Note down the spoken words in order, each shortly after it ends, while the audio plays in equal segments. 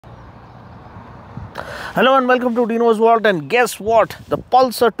Hello and welcome to Dino's World, and guess what? The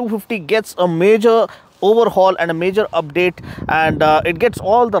Pulsar 250 gets a major overhaul and a major update, and it gets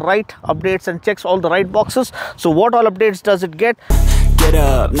all the right updates and checks all the right boxes. So what all updates does it get? Get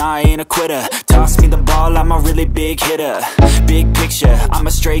up, nah, I ain't a quitter. Toss me the ball, I'm a really big hitter. Big picture, I'm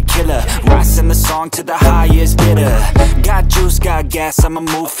a straight killer. Rising the song to the highest bidder. Got juice, got gas, I'ma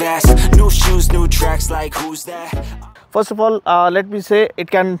move fast. New shoes, new tracks, like who's that? First of all, let me say it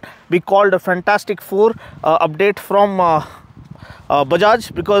can be called a Fantastic Four update from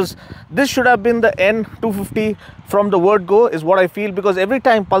Bajaj, because this should have been the N250 from the word go, is what I feel, because every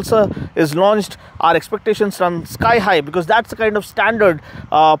time Pulsar is launched, our expectations run sky high, because that's the kind of standard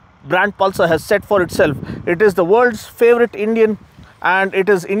brand Pulsar has set for itself. It is the world's favorite Indian, and it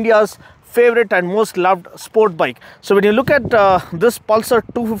is India's favorite and most loved sport bike. So when you look at this Pulsar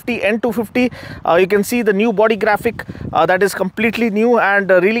 250 N250, you can see the new body graphic that is completely new and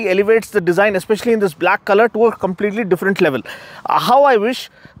really elevates the design, especially in this black color, to a completely different level. How I wish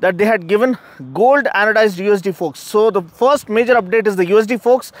that they had given gold anodized USD forks. So the first major update is the USD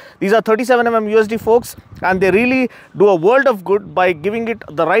forks. These are 37mm USD forks, and they really do a world of good by giving it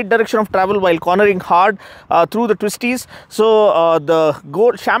the right direction of travel while cornering hard through the twisties. So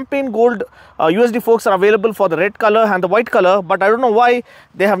the champagne gold USD forks are available for the red color and the white color, but I don't know why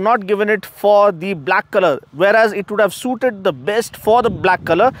they have not given it for the black color, whereas it would have suited the best for the black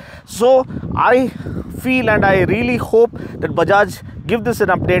color. So I feel and I really hope that Bajaj give this an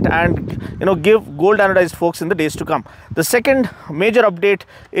update and give gold anodized forks in the days to come. The second major update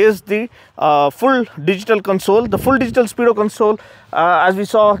is the full digital console, the full digital speedo console. As we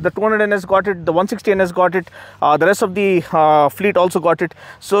saw, the 200NS got it, the 160NS got it, the rest of the fleet also got it.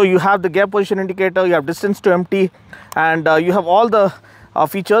 So you have the gear position indicator, you have distance to empty, and you have all the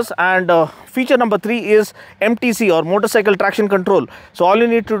features. And feature number 3 is MTC, or motorcycle traction control. So all you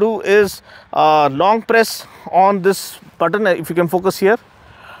need to do is long press on this button, if you can focus here,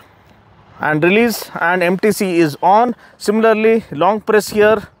 and release, and MTC is on. Similarly, long press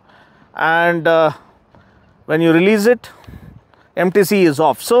here, and when you release it, MTC is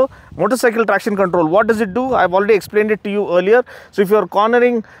off. So motorcycle traction control, what does it do? I've already explained it to you earlier. So if you're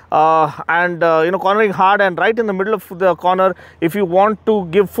cornering cornering hard and right in the middle of the corner, if you want to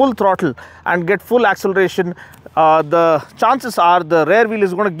give full throttle and get full acceleration, the chances are the rear wheel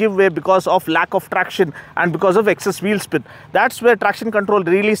is going to give way because of lack of traction and because of excess wheel spin. That's where traction control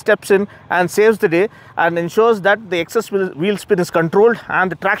really steps in and saves the day and ensures that the excess wheel spin is controlled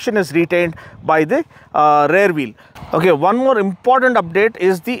and the traction is retained by the rear wheel. Okay, one more important update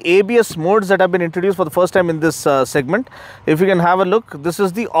is the ABS modes that have been introduced for the first time in this segment. If you can have a look, this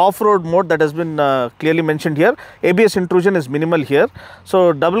is the off-road mode that has been clearly mentioned here. ABS intrusion is minimal here.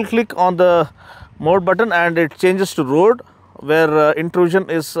 So double click on the mode button and it changes to road, where intrusion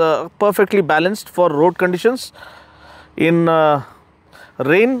is perfectly balanced for road conditions. In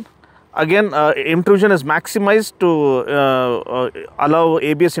rain, again intrusion is maximized to allow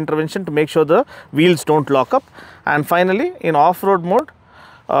ABS intervention to make sure the wheels don't lock up. And finally, in off-road mode,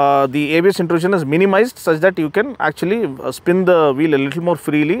 the ABS intrusion is minimized such that you can actually spin the wheel a little more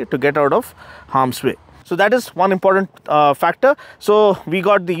freely to get out of harm's way. So that is one important factor. So we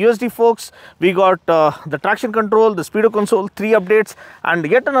got the USD forks, we got the traction control, the speedo console, 3 updates, and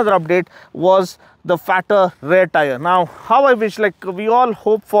yet another update was the fatter rear tire. Now, how I wish, like we all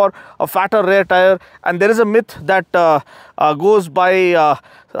hope for a fatter rear tire, and there is a myth that goes by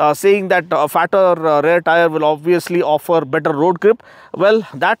saying that a fatter rear tire will obviously offer better road grip. Well,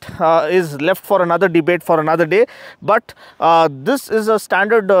 that is left for another debate for another day, but this is a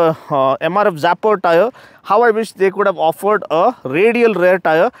standard MRF Zapper tire. How I wish they could have offered a radial rear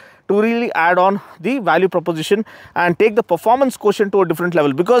tire to really add on the value proposition and take the performance quotient to a different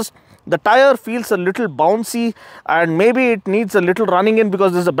level, because the tire feels a little bouncy and maybe it needs a little running in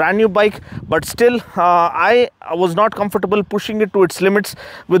because this is a brand new bike, but still I was not comfortable pushing it to its limits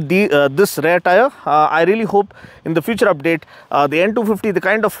with this rear tire. I really hope in the future update the N250, the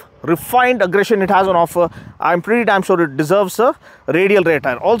kind of refined aggression it has on offer, I'm pretty damn sure it deserves a radial rear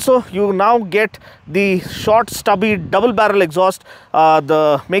tire. Also, you now get the short stubby double barrel exhaust,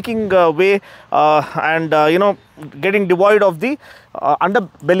 the making way and getting devoid of the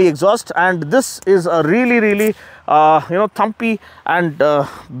underbelly exhaust, and this is a really thumpy and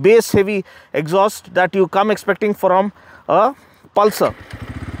bass heavy exhaust that you come expecting from a Pulsar.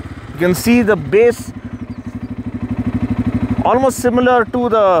 You can see the bass almost similar to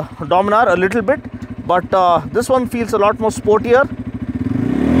the Dominar a little bit, but this one feels a lot more sportier.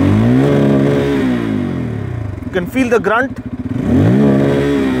 You can feel the grunt.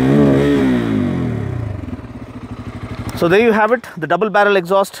 So there you have it, the double barrel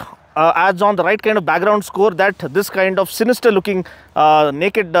exhaust adds on the right kind of background score that this kind of sinister looking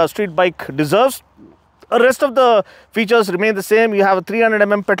naked street bike deserves. The rest of the features remain the same. You have a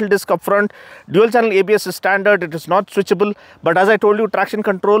 300mm pedal disc up front. Dual channel ABS is standard. It is not switchable. But as I told you, traction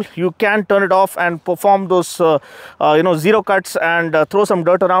control, you can turn it off and perform those zero cuts and throw some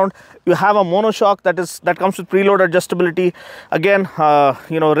dirt around. You have a monoshock that comes with preload adjustability. Again,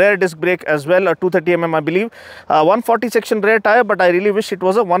 rear disc brake as well, a 230mm I believe. 140 section rear tire, but I really wish it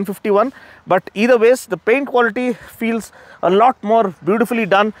was a 151. But either ways, the paint quality feels a lot more beautifully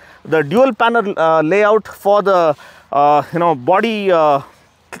done. The dual panel layout for the body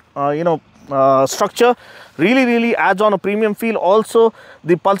structure really adds on a premium feel. Also,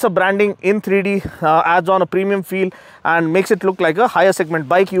 the Pulsar branding in 3D adds on a premium feel and makes it look like a higher segment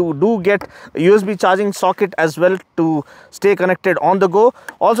bike. You do get a USB charging socket as well to stay connected on the go.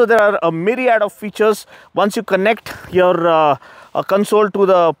 Also, there are a myriad of features once you connect your console to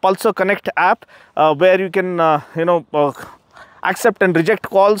the Pulsar Connect app, where you can accept and reject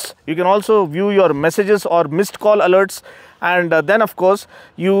calls. You can also view your messages or missed call alerts, and then of course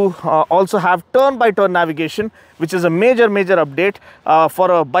you also have turn-by-turn navigation, which is a major update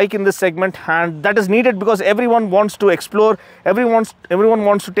for a bike in this segment, and that is needed because everyone wants to explore, everyone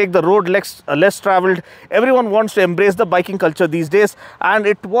wants to take the road less traveled, everyone wants to embrace the biking culture these days, and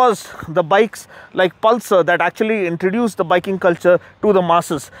it was the bikes like Pulsar that actually introduced the biking culture to the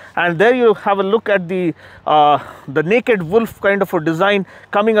masses. And there you have a look at the naked wolf kind of a design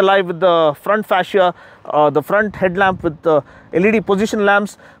coming alive with the front fascia. The front headlamp with the LED position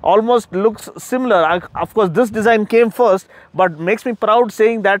lamps almost looks similar. Of course, this design came first, but makes me proud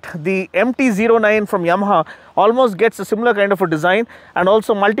saying that the MT-09 from Yamaha almost gets a similar kind of a design, and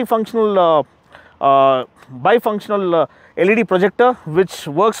also multifunctional bifunctional LED projector, which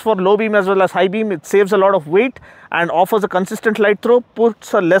works for low beam as well as high beam. It saves a lot of weight and offers a consistent light throw,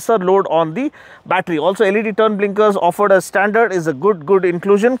 puts a lesser load on the battery. Also, LED turn blinkers offered as standard is a good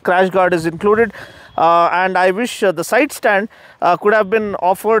inclusion. Crash guard is included, and I wish the side stand could have been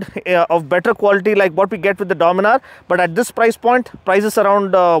offered of better quality like what we get with the Dominar, but at this price point, prices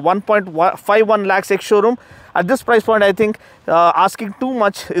around 1.51 lakhs ex-showroom. At this price point, I think asking too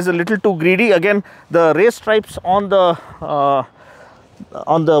much is a little too greedy. Again, the race stripes on the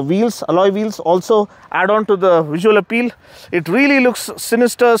wheels, alloy wheels, also add on to the visual appeal. It really looks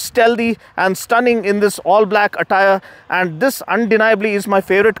sinister, stealthy and stunning in this all black attire, and this undeniably is my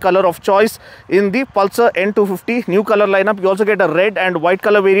favorite color of choice in the Pulsar N250 new color lineup. You also get a red and white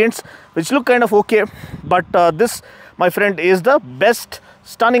color variants which look kind of okay, but this, my friend, is the best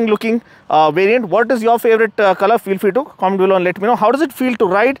stunning looking variant. What is your favorite color? Feel free to comment below and let me know. How does it feel to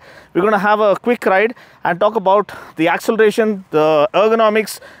ride? We're going to have a quick ride and talk about the acceleration, the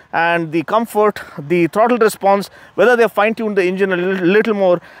ergonomics and the comfort, the throttle response, whether they have fine-tuned the engine a little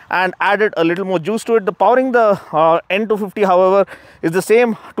more and added a little more juice to it. The powering the N250, however, is the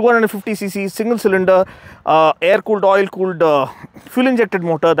same 250cc single cylinder air-cooled, oil-cooled, fuel-injected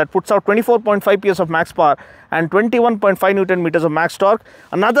motor that puts out 24.5 PS of max power and 21.5 Newton meters of max torque.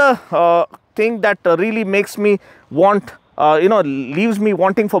 Another thing that really makes me want leaves me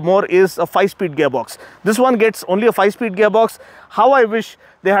wanting for more is a 5-speed gearbox. This one gets only a 5-speed gearbox. How I wish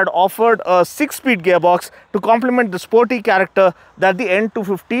they had offered a 6-speed gearbox to complement the sporty character that the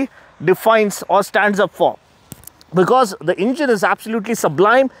N250 defines or stands up for, because the engine is absolutely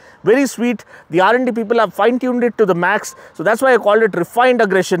sublime, very sweet. The R&D people have fine-tuned it to the max, so that's why I called it refined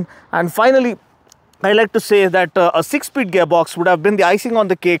aggression. And finally, I like to say that a 6-speed gearbox would have been the icing on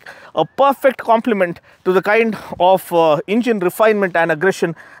the cake, a perfect complement to the kind of engine refinement and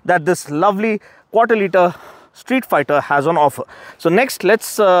aggression that this lovely quarter-liter street fighter has on offer. So next, let's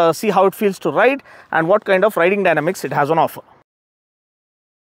see how it feels to ride and what kind of riding dynamics it has on offer.